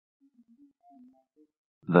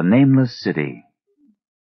The Nameless City.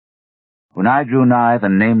 When I drew nigh the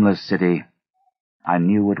Nameless City, I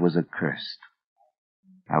knew it was accursed.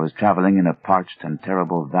 I was traveling in a parched and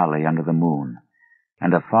terrible valley under the moon,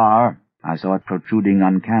 and afar I saw it protruding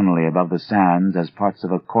uncannily above the sands as parts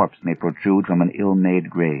of a corpse may protrude from an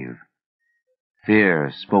ill-made grave.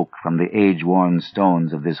 Fear spoke from the age-worn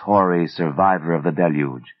stones of this hoary survivor of the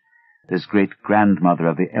deluge, this great-grandmother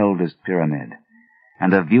of the eldest pyramid,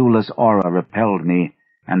 and a viewless aura repelled me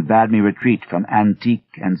and bade me retreat from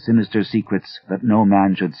antique and sinister secrets that no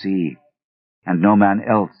man should see, and no man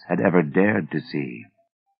else had ever dared to see.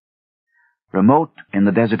 Remote in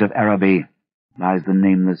the desert of Araby lies the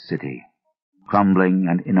Nameless City, crumbling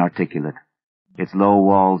and inarticulate, its low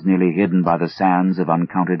walls nearly hidden by the sands of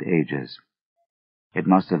uncounted ages. It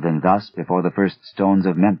must have been thus before the first stones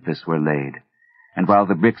of Memphis were laid, and while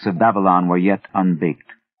the bricks of Babylon were yet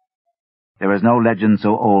unbaked. There is no legend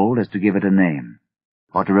so old as to give it a name,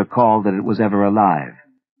 or to recall that it was ever alive,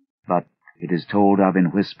 but it is told of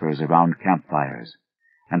in whispers around campfires,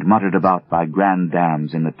 and muttered about by grand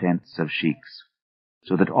dams in the tents of sheiks,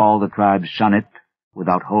 so that all the tribes shun it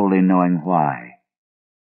without wholly knowing why.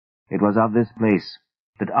 It was of this place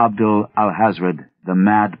that Abdul al-Hazred, the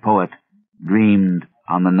mad poet, dreamed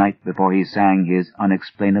on the night before he sang his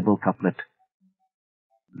unexplainable couplet.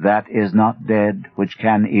 That is not dead which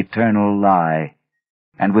can eternal lie,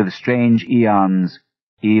 and with strange eons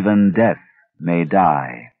even death may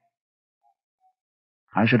die.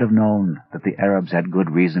 I should have known that the Arabs had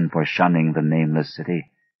good reason for shunning the Nameless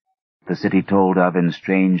City, the city told of in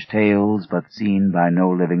strange tales but seen by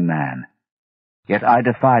no living man. Yet I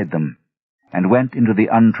defied them, and went into the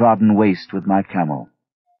untrodden waste with my camel.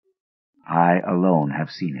 I alone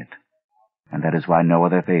have seen it, and that is why no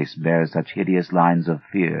other face bears such hideous lines of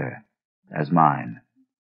fear as mine,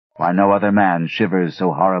 why no other man shivers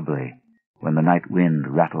so horribly when the night wind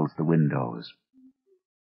rattles the windows.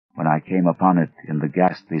 When I came upon it in the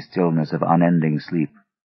ghastly stillness of unending sleep,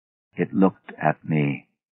 it looked at me,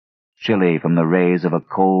 chilly from the rays of a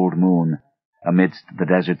cold moon amidst the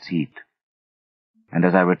desert's heat. And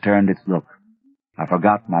as I returned its look, I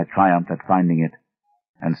forgot my triumph at finding it,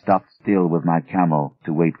 and stopped still with my camel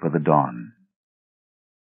to wait for the dawn.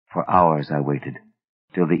 For hours I waited,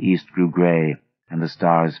 till the east grew gray and the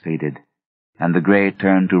stars faded, and the gray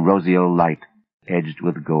turned to roseal light edged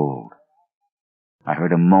with gold. I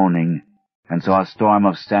heard a moaning, and saw a storm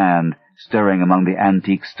of sand stirring among the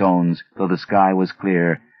antique stones, though the sky was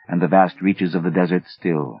clear and the vast reaches of the desert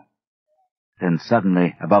still. Then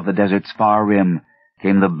suddenly, above the desert's far rim,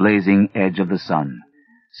 came the blazing edge of the sun,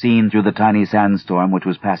 seen through the tiny sandstorm which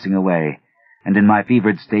was passing away, and in my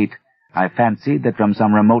fevered state I fancied that from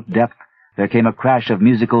some remote depth there came a crash of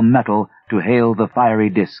musical metal to hail the fiery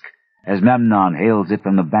disk, as Memnon hails it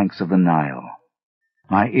from the banks of the Nile.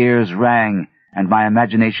 My ears rang, and my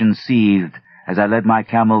imagination seethed, as I led my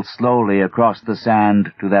camel slowly across the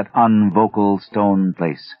sand to that unvocal stone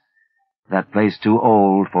place, that place too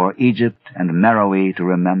old for Egypt and Meroe to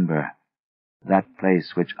remember, that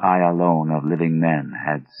place which I alone of living men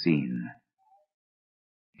had seen.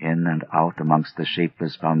 In and out amongst the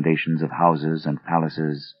shapeless foundations of houses and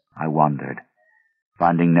palaces I wandered,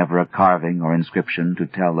 finding never a carving or inscription to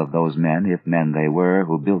tell of those men, if men they were,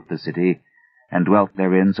 who built the city and dwelt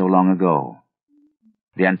therein so long ago.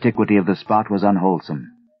 The antiquity of the spot was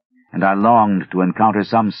unwholesome, and I longed to encounter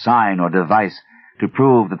some sign or device to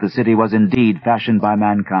prove that the city was indeed fashioned by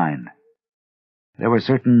mankind. There were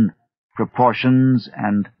certain proportions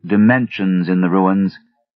and dimensions in the ruins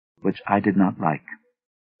which I did not like.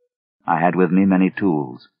 I had with me many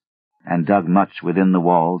tools, and dug much within the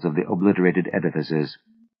walls of the obliterated edifices,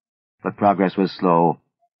 but progress was slow,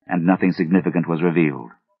 and nothing significant was revealed.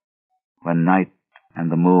 When night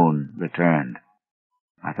and the moon returned,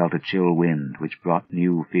 I felt a chill wind which brought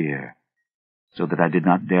new fear, so that I did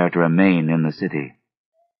not dare to remain in the city.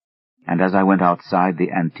 And as I went outside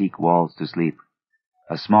the antique walls to sleep,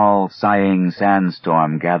 a small sighing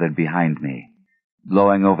sandstorm gathered behind me,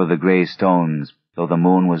 blowing over the gray stones, though the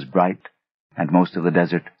moon was bright and most of the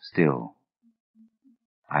desert still.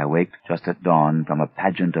 I awaked just at dawn from a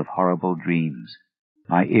pageant of horrible dreams,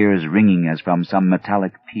 my ears ringing as from some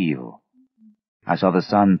metallic peal. I saw the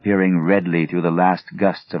sun peering redly through the last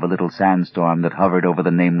gusts of a little sandstorm that hovered over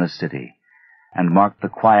the Nameless City, and marked the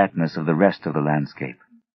quietness of the rest of the landscape.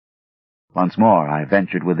 Once more I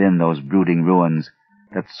ventured within those brooding ruins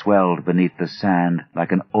that swelled beneath the sand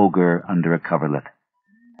like an ogre under a coverlet,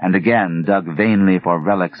 and again dug vainly for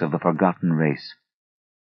relics of the forgotten race.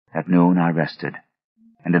 At noon I rested,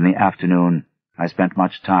 and in the afternoon I spent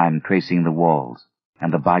much time tracing the walls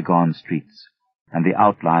and the bygone streets, and the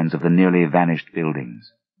outlines of the nearly vanished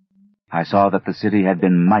buildings. I saw that the city had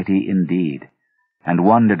been mighty indeed, and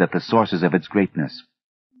wondered at the sources of its greatness.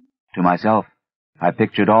 To myself, I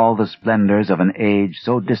pictured all the splendors of an age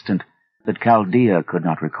so distant that Chaldea could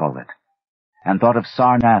not recall it, and thought of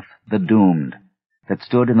Sarnath the Doomed, that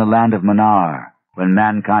stood in the land of Manar when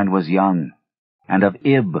mankind was young, and of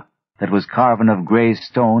Ib, that was carven of grey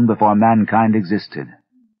stone before mankind existed.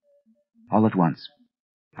 All at once,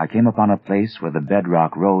 I came upon a place where the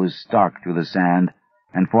bedrock rose stark through the sand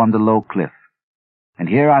and formed a low cliff, and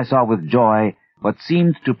here I saw with joy what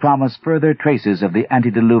seemed to promise further traces of the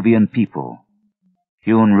antediluvian people.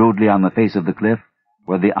 Hewn rudely on the face of the cliff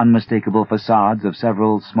were the unmistakable facades of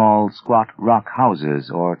several small, squat rock houses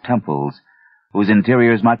or temples, whose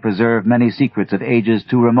interiors might preserve many secrets of ages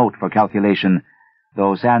too remote for calculation,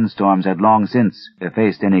 though sandstorms had long since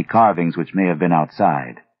effaced any carvings which may have been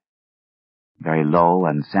outside. Very low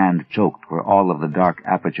and sand-choked were all of the dark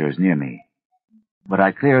apertures near me, but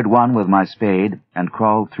I cleared one with my spade and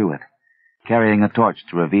crawled through it, carrying a torch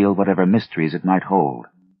to reveal whatever mysteries it might hold.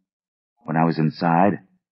 When I was inside,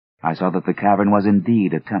 I saw that the cavern was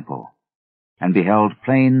indeed a temple, and beheld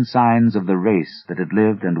plain signs of the race that had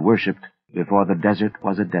lived and worshipped before the desert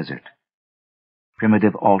was a desert.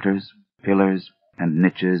 Primitive altars, pillars, and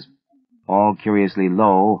niches, all curiously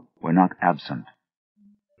low, were not absent,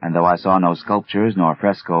 and though I saw no sculptures nor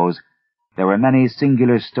frescoes, there were many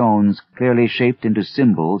singular stones clearly shaped into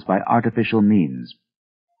symbols by artificial means.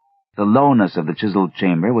 The lowness of the chiseled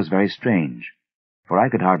chamber was very strange, for I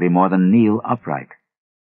could hardly more than kneel upright,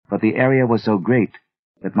 but the area was so great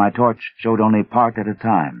that my torch showed only part at a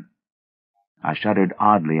time. I shuddered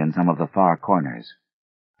oddly in some of the far corners,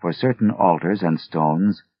 for certain altars and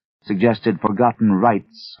stones suggested forgotten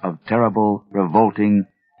rites of terrible, revolting,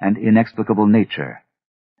 and inexplicable nature,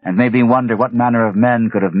 and made me wonder what manner of men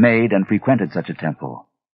could have made and frequented such a temple.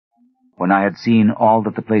 When I had seen all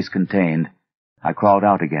that the place contained, I crawled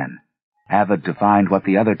out again, avid to find what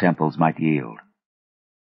the other temples might yield.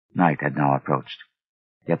 Night had now approached,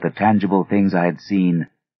 yet the tangible things I had seen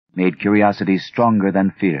made curiosity stronger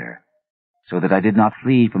than fear, so that I did not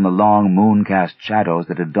flee from the long moon-cast shadows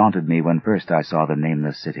that had daunted me when first I saw the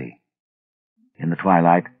nameless city. In the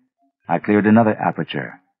twilight, I cleared another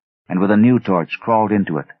aperture, and with a new torch crawled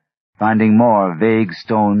into it, finding more vague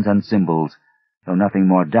stones and symbols, though nothing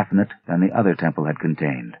more definite than the other temple had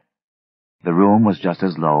contained. The room was just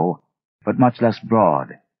as low, but much less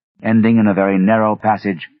broad, ending in a very narrow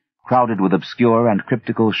passage crowded with obscure and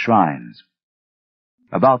cryptical shrines.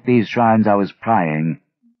 About these shrines I was prying,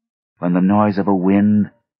 when the noise of a wind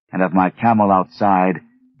and of my camel outside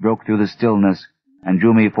broke through the stillness and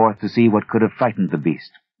drew me forth to see what could have frightened the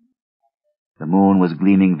beast. The moon was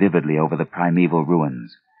gleaming vividly over the primeval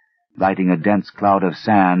ruins, lighting a dense cloud of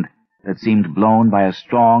sand that seemed blown by a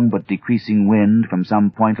strong but decreasing wind from some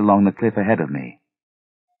point along the cliff ahead of me.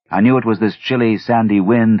 I knew it was this chilly, sandy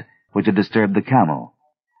wind which had disturbed the camel,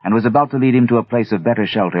 and was about to lead him to a place of better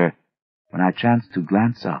shelter, when I chanced to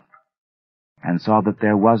glance up, and saw that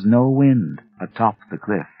there was no wind atop the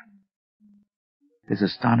cliff. This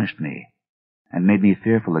astonished me, and made me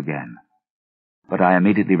fearful again, but I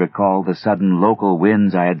immediately recalled the sudden local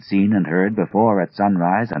winds I had seen and heard before at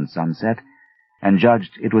sunrise and sunset, and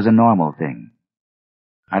judged it was a normal thing.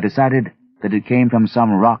 I decided that it came from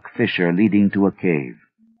some rock fissure leading to a cave,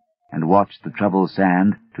 and watched the troubled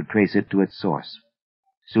sand to trace it to its source,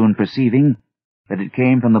 soon perceiving that it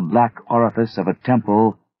came from the black orifice of a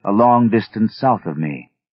temple a long distance south of me,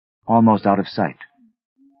 almost out of sight.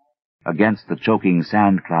 Against the choking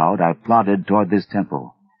sand cloud I plodded toward this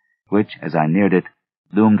temple, which, as I neared it,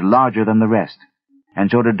 loomed larger than the rest, and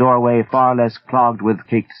showed a doorway far less clogged with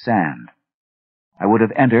caked sand. I would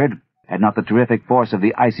have entered had not the terrific force of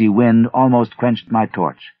the icy wind almost quenched my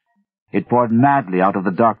torch. It poured madly out of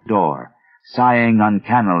the dark door, sighing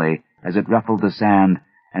uncannily as it ruffled the sand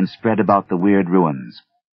and spread about the weird ruins.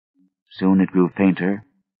 Soon it grew fainter,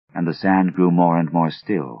 and the sand grew more and more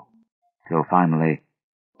still, till finally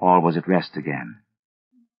all was at rest again.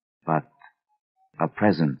 But a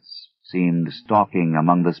presence seemed stalking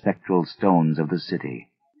among the spectral stones of the city,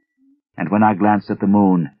 and when I glanced at the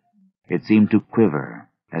moon, it seemed to quiver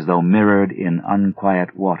as though mirrored in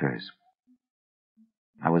unquiet waters.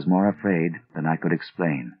 I was more afraid than I could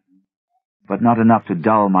explain, but not enough to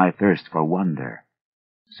dull my thirst for wonder.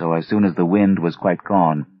 So as soon as the wind was quite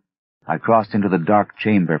gone, I crossed into the dark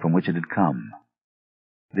chamber from which it had come.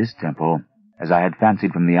 This temple, as I had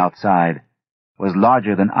fancied from the outside, was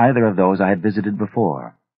larger than either of those I had visited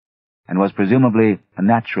before, and was presumably a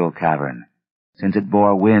natural cavern, since it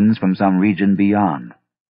bore winds from some region beyond.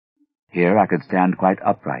 Here I could stand quite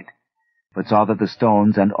upright, but saw that the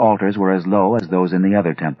stones and altars were as low as those in the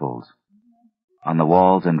other temples. On the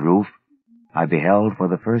walls and roof, I beheld for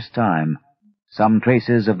the first time some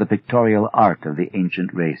traces of the pictorial art of the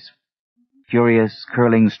ancient race, curious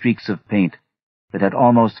curling streaks of paint that had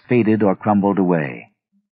almost faded or crumbled away.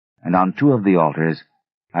 And on two of the altars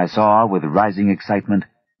I saw, with rising excitement,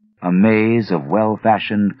 a maze of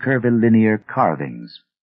well-fashioned curvilinear carvings.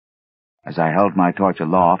 As I held my torch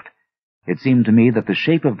aloft, it seemed to me that the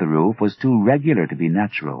shape of the roof was too regular to be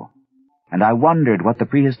natural, and I wondered what the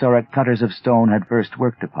prehistoric cutters of stone had first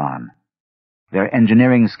worked upon. Their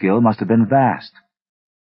engineering skill must have been vast.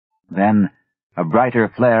 Then a brighter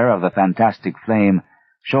flare of the fantastic flame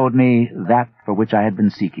showed me that for which I had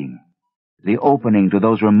been seeking, the opening to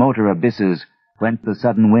those remoter abysses whence the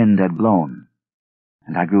sudden wind had blown,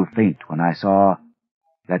 and I grew faint when I saw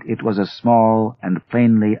that it was a small and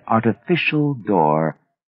plainly artificial door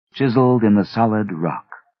chiseled in the solid rock.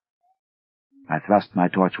 I thrust my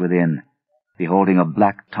torch within, beholding a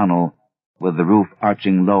black tunnel with the roof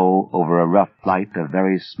arching low over a rough flight of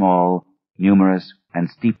very small, numerous, and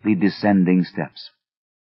steeply descending steps.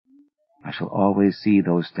 I shall always see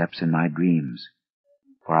those steps in my dreams,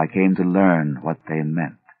 for I came to learn what they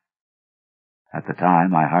meant. At the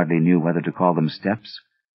time, I hardly knew whether to call them steps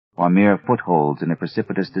or mere footholds in a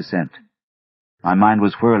precipitous descent. My mind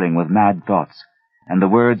was whirling with mad thoughts, and the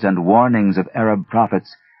words and warnings of Arab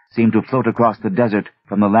prophets seemed to float across the desert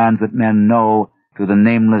from the land that men know to the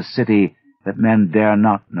nameless city that men dare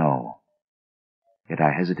not know. Yet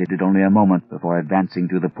I hesitated only a moment before advancing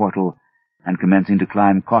through the portal and commencing to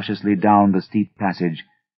climb cautiously down the steep passage,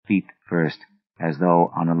 feet first, as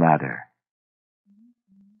though on a ladder.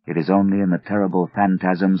 It is only in the terrible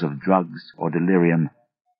phantasms of drugs or delirium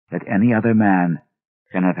that any other man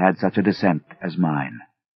can have had such a descent as mine.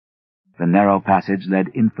 The narrow passage led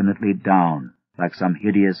infinitely down, like some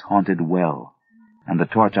hideous haunted well, and the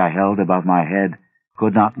torch I held above my head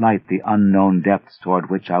could not light the unknown depths toward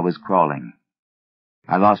which I was crawling.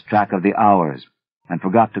 I lost track of the hours and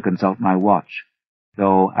forgot to consult my watch,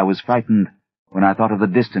 though I was frightened when I thought of the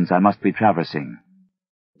distance I must be traversing.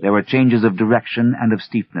 There were changes of direction and of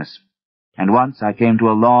steepness, and once I came to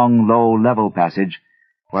a long, low, level passage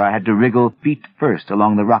where I had to wriggle feet first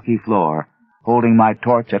along the rocky floor, holding my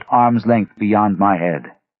torch at arm's length beyond my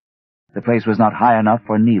head. The place was not high enough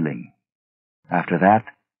for kneeling. After that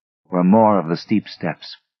were more of the steep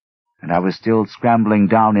steps, and I was still scrambling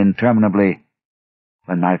down interminably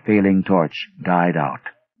when my failing torch died out.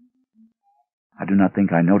 I do not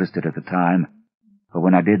think I noticed it at the time, but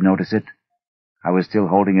when I did notice it, I was still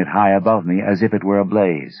holding it high above me as if it were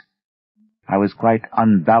ablaze. I was quite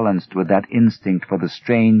unbalanced with that instinct for the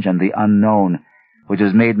strange and the unknown which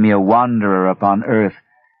has made me a wanderer upon earth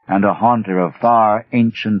and a haunter of far,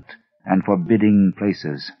 ancient, and forbidding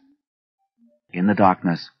places. In the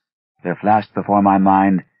darkness, there flashed before my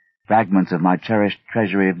mind fragments of my cherished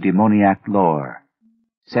treasury of demoniac lore,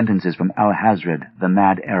 sentences from Al-Hazred, the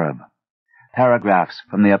mad Arab, paragraphs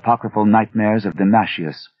from the apocryphal nightmares of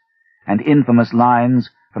Damascius, and infamous lines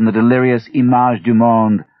from the delirious Images du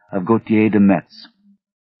Monde of Gautier de Metz.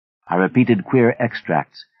 I repeated queer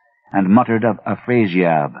extracts, and muttered of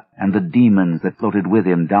Afrasiab and the demons that floated with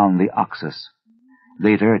him down the Oxus,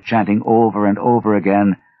 later chanting over and over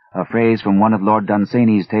again a phrase from one of Lord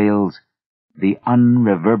Dunsany's tales, the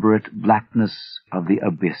unreverberate blackness of the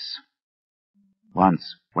abyss.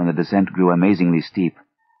 Once, when the descent grew amazingly steep,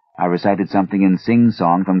 I recited something in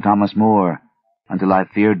sing-song from Thomas Moore, until I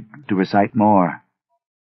feared to recite more.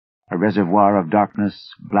 A reservoir of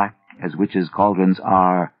darkness, black as witches' cauldrons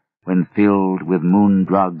are, when filled with moon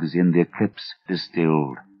drugs in the eclipse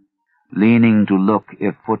distilled. Leaning to look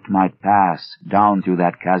if foot might pass down through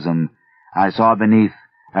that chasm, I saw beneath,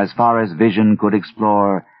 as far as vision could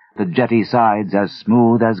explore, the jetty sides as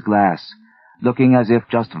smooth as glass, looking as if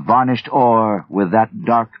just varnished o'er with that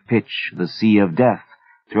dark pitch the sea of death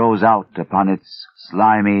throws out upon its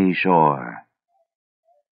slimy shore.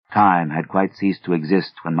 Time had quite ceased to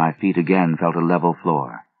exist when my feet again felt a level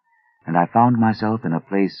floor, and I found myself in a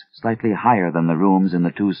place slightly higher than the rooms in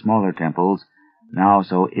the two smaller temples, now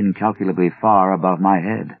so incalculably far above my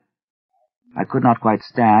head. I could not quite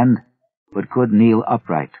stand, but could kneel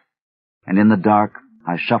upright, and in the dark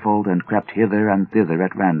I shuffled and crept hither and thither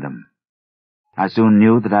at random. I soon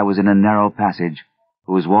knew that I was in a narrow passage,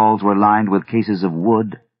 whose walls were lined with cases of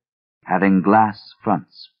wood, having glass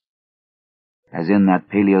fronts. As in that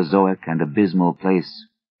Paleozoic and abysmal place,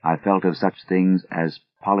 I felt of such things as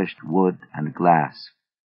polished wood and glass.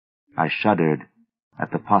 I shuddered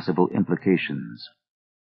at the possible implications.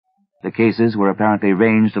 The cases were apparently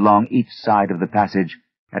ranged along each side of the passage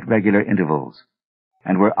at regular intervals,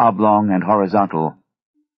 and were oblong and horizontal,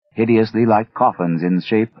 hideously like coffins in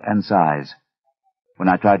shape and size. When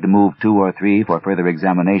I tried to move 2 or 3 for further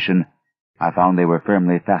examination, I found they were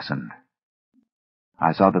firmly fastened.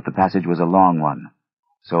 I saw that the passage was a long one,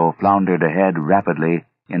 so floundered ahead rapidly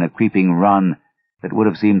in a creeping run that would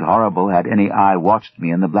have seemed horrible had any eye watched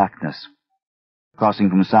me in the blackness, crossing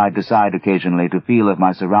from side to side occasionally to feel of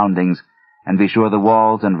my surroundings and be sure the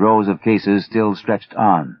walls and rows of cases still stretched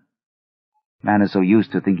on. Man is so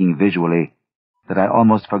used to thinking visually that I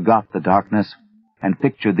almost forgot the darkness and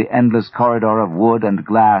pictured the endless corridor of wood and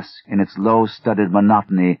glass in its low-studded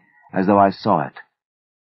monotony as though I saw it.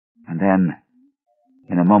 And then,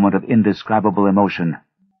 in a moment of indescribable emotion,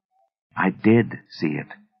 I did see it.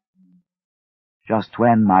 Just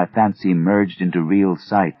when my fancy merged into real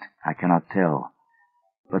sight, I cannot tell,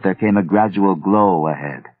 but there came a gradual glow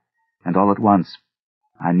ahead, and all at once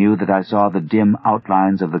I knew that I saw the dim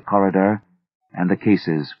outlines of the corridor and the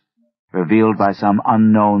cases, revealed by some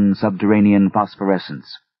unknown subterranean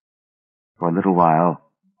phosphorescence. For a little while,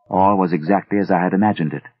 all was exactly as I had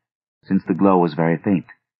imagined it, since the glow was very faint.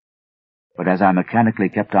 But as I mechanically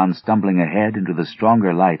kept on stumbling ahead into the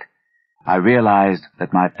stronger light, I realized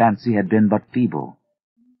that my fancy had been but feeble.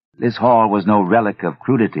 This hall was no relic of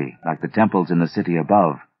crudity like the temples in the city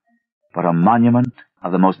above, but a monument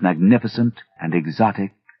of the most magnificent and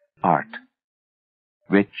exotic art.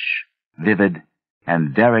 Rich, vivid,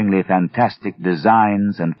 and daringly fantastic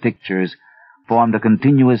designs and pictures formed a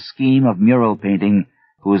continuous scheme of mural painting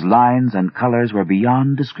whose lines and colors were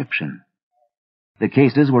beyond description. The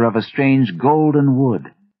cases were of a strange golden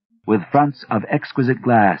wood, with fronts of exquisite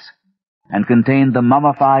glass, and contained the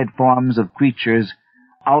mummified forms of creatures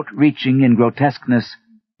outreaching in grotesqueness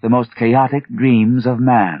the most chaotic dreams of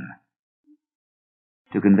man.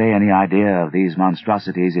 To convey any idea of these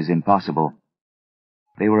monstrosities is impossible.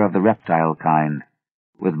 They were of the reptile kind,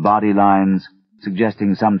 with body lines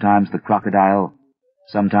suggesting sometimes the crocodile,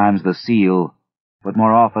 sometimes the seal, but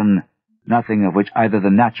more often nothing of which either the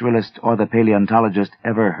naturalist or the paleontologist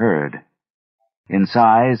ever heard. In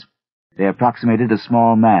size, they approximated a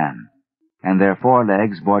small man, and their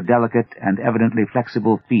forelegs bore delicate and evidently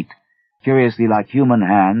flexible feet, curiously like human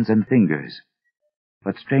hands and fingers.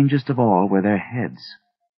 But strangest of all were their heads,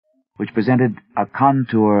 which presented a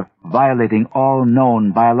contour violating all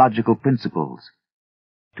known biological principles.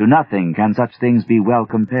 To nothing can such things be well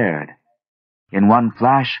compared. In one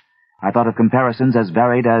flash, I thought of comparisons as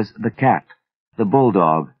varied as the cat, the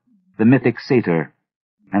bulldog, the mythic satyr,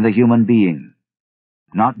 and the human being.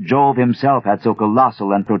 Not Jove himself had so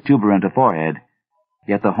colossal and protuberant a forehead,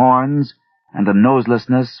 yet the horns, and the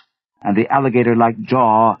noselessness, and the alligator-like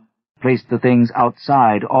jaw placed the things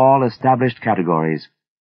outside all established categories.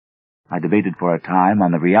 I debated for a time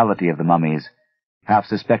on the reality of the mummies, half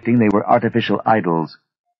suspecting they were artificial idols,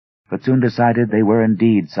 but soon decided they were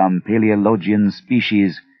indeed some Paleologian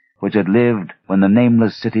species which had lived when the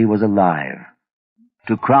Nameless city was alive.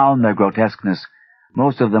 To crown their grotesqueness,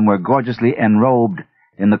 most of them were gorgeously enrobed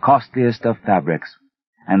in the costliest of fabrics,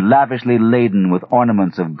 and lavishly laden with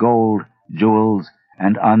ornaments of gold, jewels,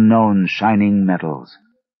 and unknown shining metals.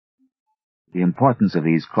 The importance of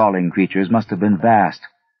these crawling creatures must have been vast,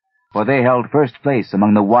 for they held first place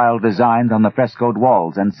among the wild designs on the frescoed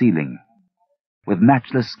walls and ceiling. With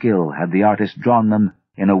matchless skill had the artist drawn them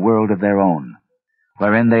in a world of their own,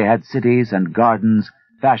 wherein they had cities and gardens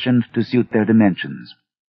fashioned to suit their dimensions.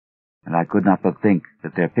 And I could not but think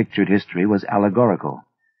that their pictured history was allegorical,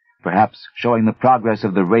 perhaps showing the progress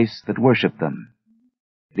of the race that worshipped them.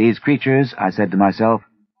 These creatures, I said to myself,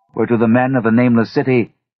 were to the men of the Nameless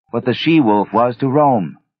city what the she-wolf was to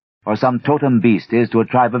Rome, or some totem beast is to a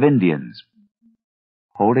tribe of Indians.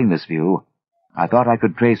 Holding this view, I thought I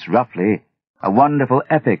could trace roughly a wonderful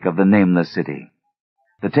epic of the Nameless city,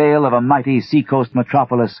 the tale of a mighty seacoast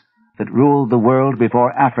metropolis that ruled the world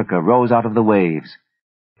before Africa rose out of the waves,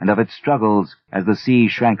 and of its struggles as the sea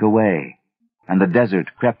shrank away, and the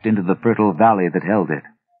desert crept into the fertile valley that held it.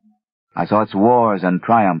 I saw its wars and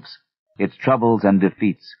triumphs, its troubles and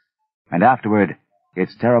defeats, and afterward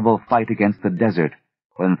its terrible fight against the desert,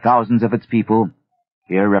 when thousands of its people,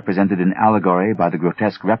 here represented in allegory by the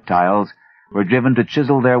grotesque reptiles, were driven to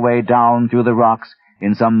chisel their way down through the rocks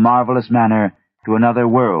in some marvelous manner to another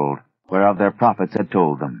world whereof their prophets had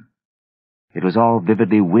told them. It was all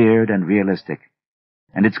vividly weird and realistic,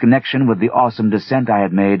 and its connection with the awesome descent I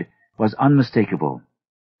had made was unmistakable.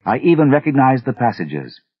 I even recognized the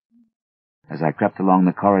passages. As I crept along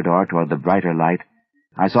the corridor toward the brighter light,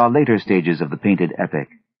 I saw later stages of the painted epic,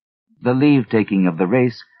 the leave-taking of the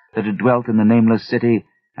race that had dwelt in the Nameless city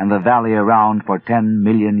and the valley around for 10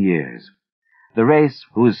 million years, the race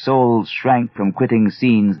whose souls shrank from quitting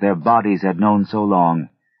scenes their bodies had known so long,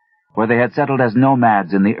 where they had settled as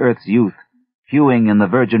nomads in the earth's youth, hewing in the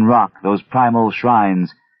virgin rock those primal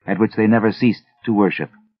shrines at which they never ceased to worship.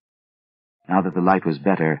 Now that the light was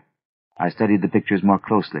better, I studied the pictures more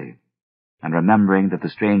closely, and remembering that the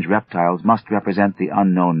strange reptiles must represent the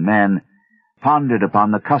unknown men, pondered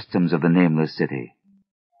upon the customs of the nameless city.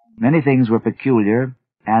 Many things were peculiar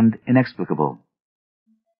and inexplicable.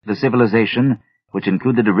 The civilization, which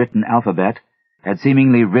included a written alphabet, had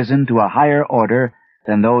seemingly risen to a higher order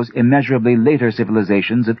than those immeasurably later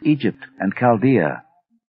civilizations of Egypt and Chaldea.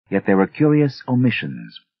 Yet there were curious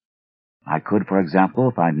omissions. I could, for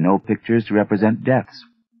example, find no pictures to represent deaths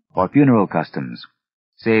or funeral customs,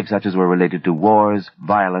 save such as were related to wars,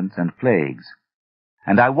 violence, and plagues.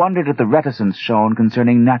 And I wondered at the reticence shown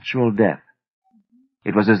concerning natural death.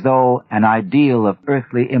 It was as though an ideal of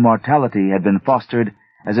earthly immortality had been fostered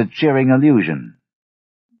as a cheering illusion.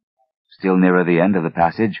 Still nearer the end of the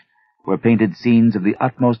passage were painted scenes of the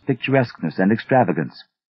utmost picturesqueness and extravagance,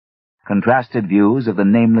 contrasted views of the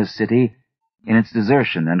nameless city in its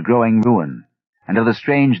desertion and growing ruin, and of the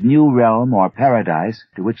strange new realm or paradise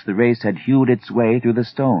to which the race had hewed its way through the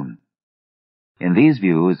stone. In these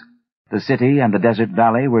views, the city and the desert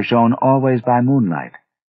valley were shown always by moonlight,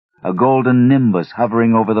 a golden nimbus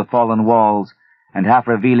hovering over the fallen walls and half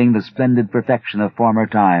revealing the splendid perfection of former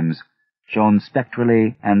times, shown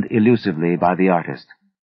spectrally and elusively by the artist.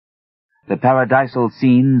 The paradisal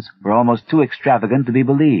scenes were almost too extravagant to be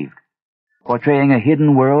believed, portraying a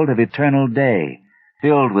hidden world of eternal day,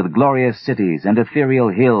 filled with glorious cities and ethereal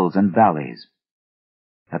hills and valleys.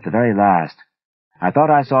 At the very last, I thought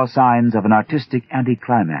I saw signs of an artistic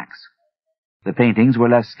anticlimax. The paintings were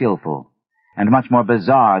less skillful, and much more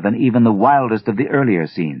bizarre than even the wildest of the earlier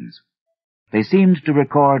scenes. They seemed to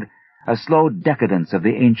record a slow decadence of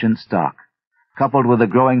the ancient stock, coupled with a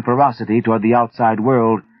growing ferocity toward the outside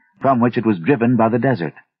world from which it was driven by the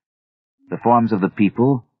desert. The forms of the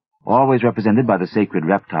people, always represented by the sacred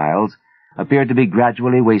reptiles, appeared to be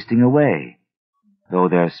gradually wasting away, though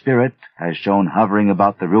their spirit, as shown hovering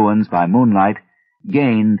about the ruins by moonlight,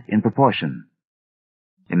 gained in proportion.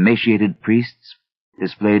 Emaciated priests,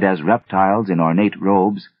 displayed as reptiles in ornate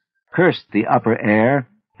robes, cursed the upper air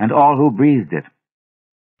and all who breathed it.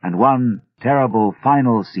 And one terrible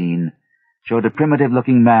final scene showed a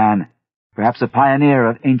primitive-looking man, perhaps a pioneer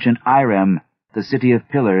of ancient Irem, the city of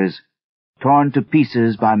pillars, torn to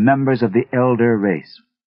pieces by members of the elder race.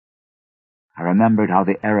 I remembered how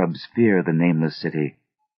the Arabs fear the nameless city,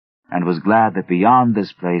 and was glad that beyond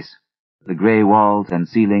this place the gray walls and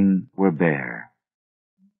ceiling were bare.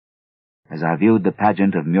 As I viewed the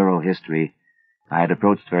pageant of mural history, I had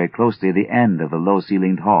approached very closely the end of the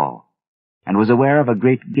low-ceilinged hall, and was aware of a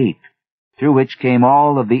great gate, through which came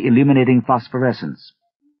all of the illuminating phosphorescence.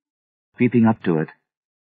 Creeping up to it,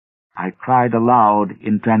 I cried aloud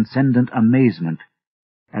in transcendent amazement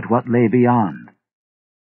at what lay beyond.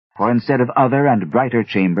 For instead of other and brighter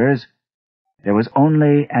chambers, there was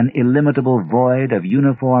only an illimitable void of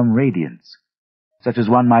uniform radiance, such as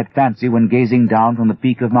one might fancy when gazing down from the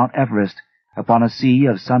peak of Mount Everest upon a sea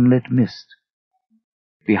of sunlit mist.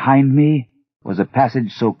 Behind me was a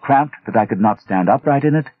passage so cramped that I could not stand upright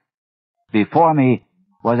in it. Before me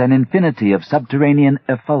was an infinity of subterranean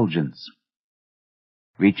effulgence.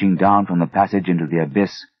 Reaching down from the passage into the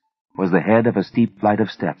abyss was the head of a steep flight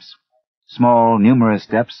of steps, small, numerous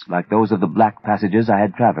steps like those of the black passages I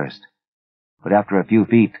had traversed. But after a few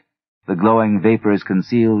feet, the glowing vapors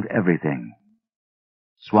concealed everything.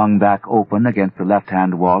 Swung back open against the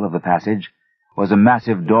left-hand wall of the passage was a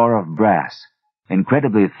massive door of brass,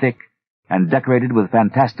 incredibly thick and decorated with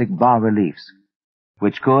fantastic bas-reliefs,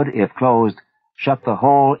 which could, if closed, shut the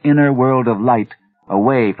whole inner world of light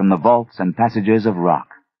away from the vaults and passages of rock.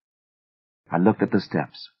 I looked at the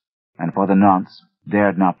steps, and for the nonce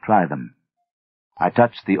dared not try them. I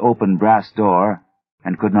touched the open brass door,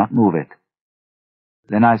 and could not move it.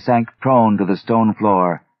 Then I sank prone to the stone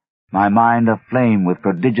floor, my mind aflame with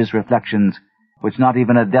prodigious reflections which not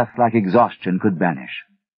even a death-like exhaustion could banish.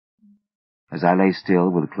 As I lay still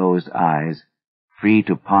with closed eyes, free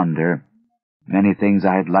to ponder, many things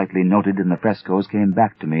I had lightly noted in the frescoes came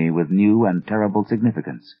back to me with new and terrible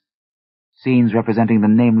significance. Scenes representing the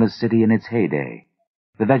nameless city in its heyday,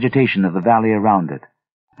 the vegetation of the valley around it,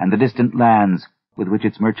 and the distant lands with which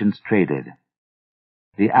its merchants traded.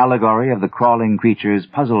 The allegory of the crawling creatures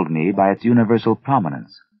puzzled me by its universal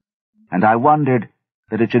prominence, and I wondered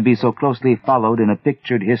that it should be so closely followed in a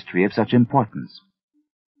pictured history of such importance.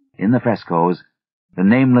 In the frescoes, the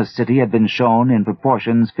nameless city had been shown in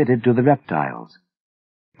proportions fitted to the reptiles.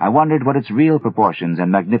 I wondered what its real proportions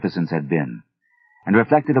and magnificence had been, and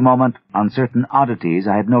reflected a moment on certain oddities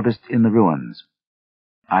I had noticed in the ruins.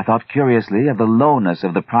 I thought curiously of the lowness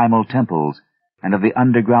of the primal temples and of the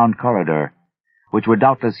underground corridor, which were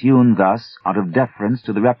doubtless hewn thus out of deference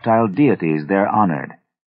to the reptile deities there honored,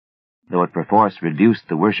 though it perforce reduced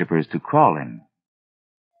the worshippers to crawling.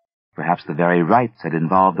 Perhaps the very rites had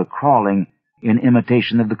involved the crawling in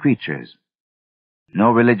imitation of the creatures.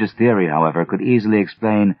 No religious theory, however, could easily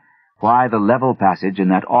explain why the level passage in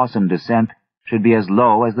that awesome descent should be as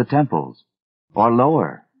low as the temples, or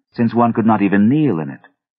lower, since one could not even kneel in it.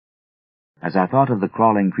 As I thought of the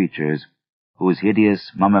crawling creatures, whose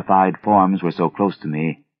hideous, mummified forms were so close to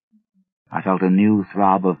me, I felt a new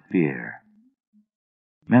throb of fear.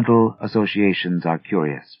 Mental associations are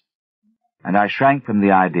curious, and I shrank from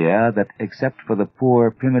the idea that, except for the poor,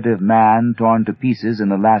 primitive man torn to pieces in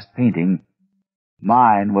the last painting,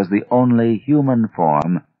 mine was the only human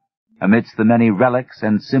form amidst the many relics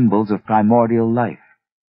and symbols of primordial life.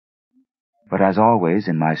 But as always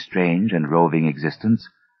in my strange and roving existence,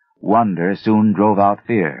 wonder soon drove out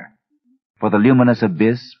fear, for the luminous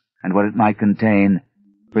abyss and what it might contain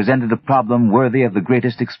presented a problem worthy of the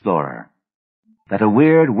greatest explorer. That a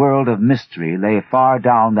weird world of mystery lay far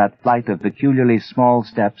down that flight of peculiarly small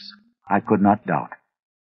steps I could not doubt,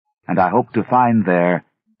 and I hoped to find there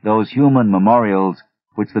those human memorials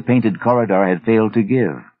which the painted corridor had failed to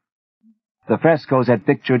give. The frescoes had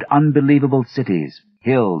pictured unbelievable cities,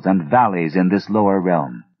 hills, and valleys in this lower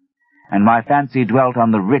realm, and my fancy dwelt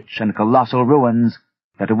on the rich and colossal ruins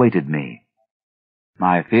that awaited me.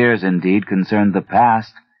 My fears, indeed, concerned the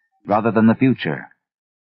past rather than the future.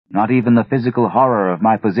 Not even the physical horror of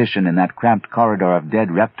my position in that cramped corridor of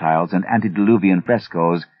dead reptiles and antediluvian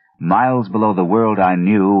frescoes, miles below the world I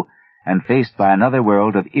knew, and faced by another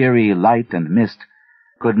world of eerie light and mist,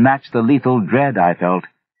 could match the lethal dread I felt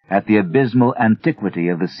at the abysmal antiquity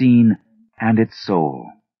of the scene and its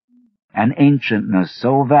soul. An ancientness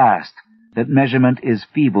so vast that measurement is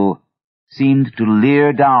feeble seemed to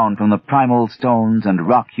leer down from the primal stones and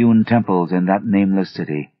rock-hewn temples in that nameless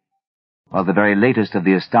city, while the very latest of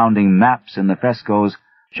the astounding maps in the frescoes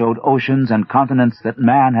showed oceans and continents that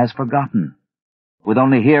man has forgotten, with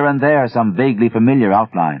only here and there some vaguely familiar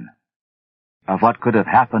outline. Of what could have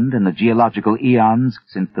happened in the geological eons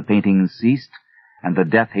since the paintings ceased, and the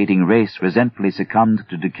death-hating race resentfully succumbed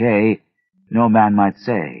to decay, no man might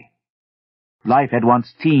say. Life had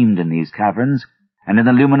once teemed in these caverns, and in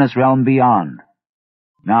the luminous realm beyond.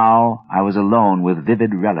 Now I was alone with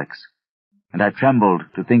vivid relics, and I trembled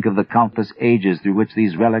to think of the countless ages through which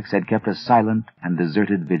these relics had kept a silent and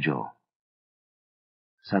deserted vigil.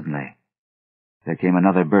 Suddenly, there came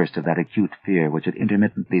another burst of that acute fear which had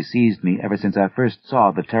intermittently seized me ever since I first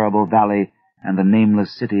saw the terrible valley and the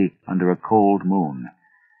nameless city under a cold moon,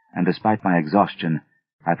 and despite my exhaustion,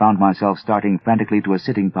 I found myself starting frantically to a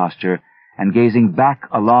sitting posture and gazing back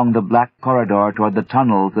along the black corridor toward the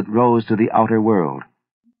tunnels that rose to the outer world.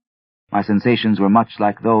 My sensations were much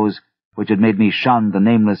like those which had made me shun the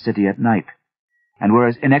nameless city at night, and were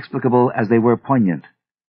as inexplicable as they were poignant.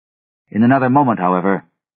 In another moment, however,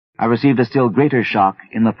 I received a still greater shock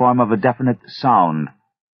in the form of a definite sound,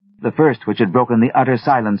 the first which had broken the utter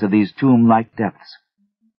silence of these tomb-like depths.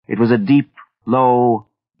 It was a deep, low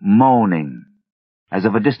moaning, as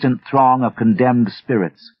of a distant throng of condemned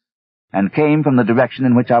spirits, and came from the direction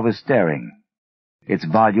in which I was staring. Its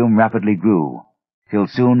volume rapidly grew, till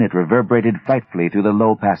soon it reverberated frightfully through the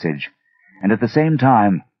low passage, and at the same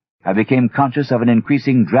time I became conscious of an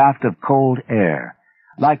increasing draught of cold air,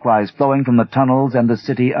 likewise flowing from the tunnels and the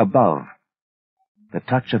city above. The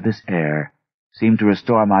touch of this air seemed to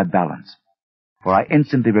restore my balance, for I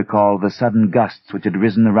instantly recalled the sudden gusts which had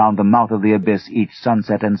risen around the mouth of the abyss each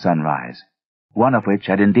sunset and sunrise, one of which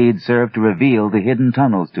had indeed served to reveal the hidden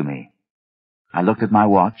tunnels to me. I looked at my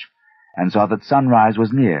watch, and saw that sunrise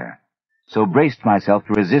was near, so braced myself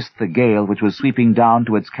to resist the gale which was sweeping down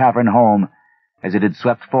to its cavern home as it had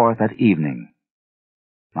swept forth at evening.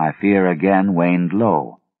 My fear again waned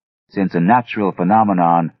low, since a natural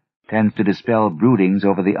phenomenon tends to dispel broodings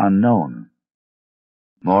over the unknown.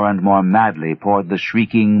 More and more madly poured the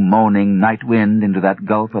shrieking, moaning night wind into that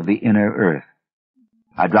gulf of the inner earth.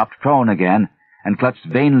 I dropped prone again, and clutched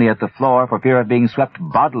vainly at the floor for fear of being swept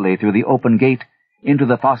bodily through the open gate into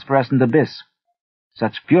the phosphorescent abyss.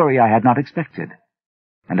 Such fury I had not expected,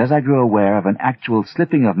 and as I grew aware of an actual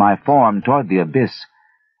slipping of my form toward the abyss,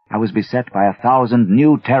 I was beset by 1,000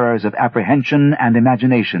 new terrors of apprehension and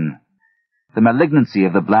imagination. The malignancy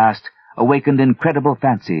of the blast awakened incredible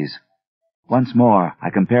fancies. Once more I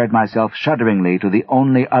compared myself shudderingly to the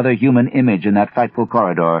only other human image in that frightful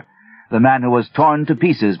corridor, the man who was torn to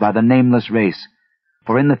pieces by the nameless race,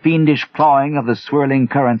 for in the fiendish clawing of the swirling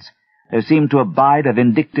currents there seemed to abide a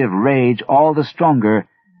vindictive rage all the stronger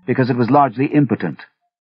because it was largely impotent.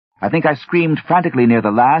 I think I screamed frantically near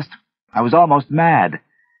the last. I was almost mad,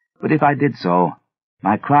 but if I did so,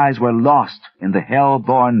 my cries were lost in the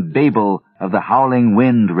hell-born babel of the howling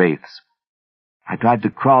wind wraiths. I tried to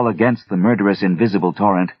crawl against the murderous invisible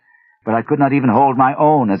torrent, but I could not even hold my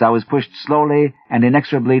own as I was pushed slowly and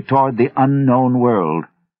inexorably toward the unknown world.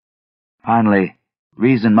 Finally,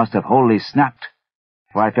 reason must have wholly snapped,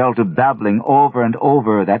 for I fell to babbling over and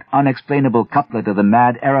over that unexplainable couplet of the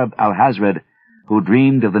mad Arab Alhazred, who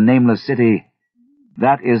dreamed of the nameless city.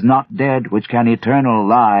 That is not dead which can eternal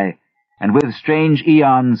lie, and with strange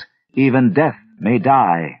eons even death may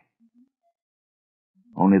die.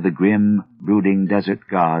 Only the grim, brooding desert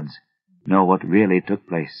gods know what really took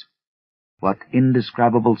place, what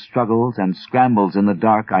indescribable struggles and scrambles in the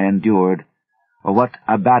dark I endured, or what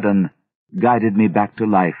Abaddon guided me back to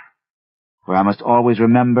life, where I must always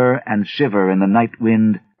remember and shiver in the night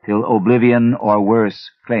wind till oblivion or worse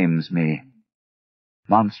claims me.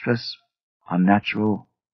 Monstrous, unnatural,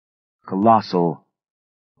 colossal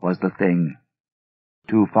was the thing,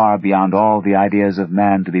 too far beyond all the ideas of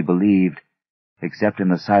man to be believed, except in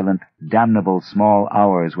the silent, damnable small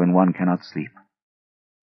hours when one cannot sleep.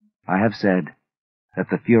 I have said that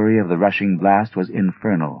the fury of the rushing blast was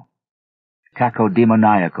infernal,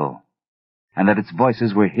 cacodemoniacal, and that its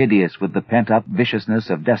voices were hideous with the pent-up viciousness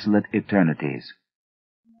of desolate eternities.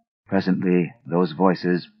 Presently those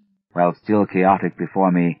voices, while still chaotic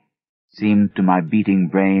before me, seemed to my beating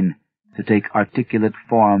brain to take articulate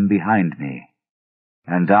form behind me,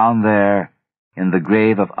 and down there, in the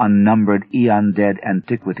grave of unnumbered eon-dead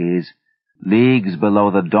antiquities, leagues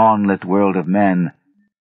below the dawn-lit world of men,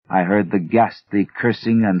 I heard the ghastly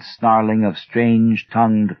cursing and snarling of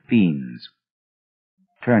strange-tongued fiends.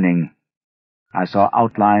 Turning, I saw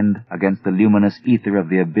outlined against the luminous ether of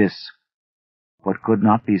the abyss what could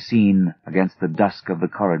not be seen against the dusk of the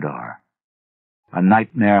corridor, a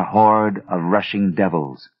nightmare horde of rushing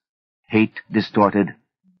devils, hate-distorted,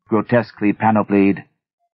 grotesquely panoplied,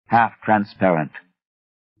 half-transparent,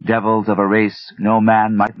 devils of a race no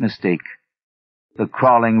man might mistake, the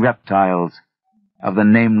crawling reptiles of the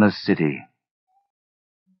nameless city.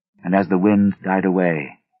 And as the wind died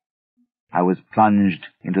away, I was plunged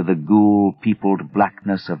into the ghoul-peopled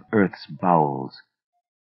blackness of earth's bowels,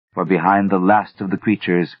 for behind the last of the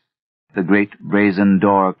creatures, the great brazen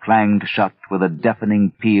door clanged shut with a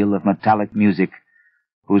deafening peal of metallic music,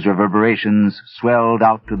 whose reverberations swelled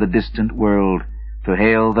out to the distant world to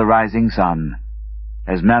hail the rising sun,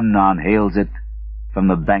 as Memnon hails it from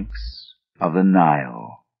the banks of the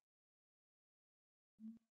Nile.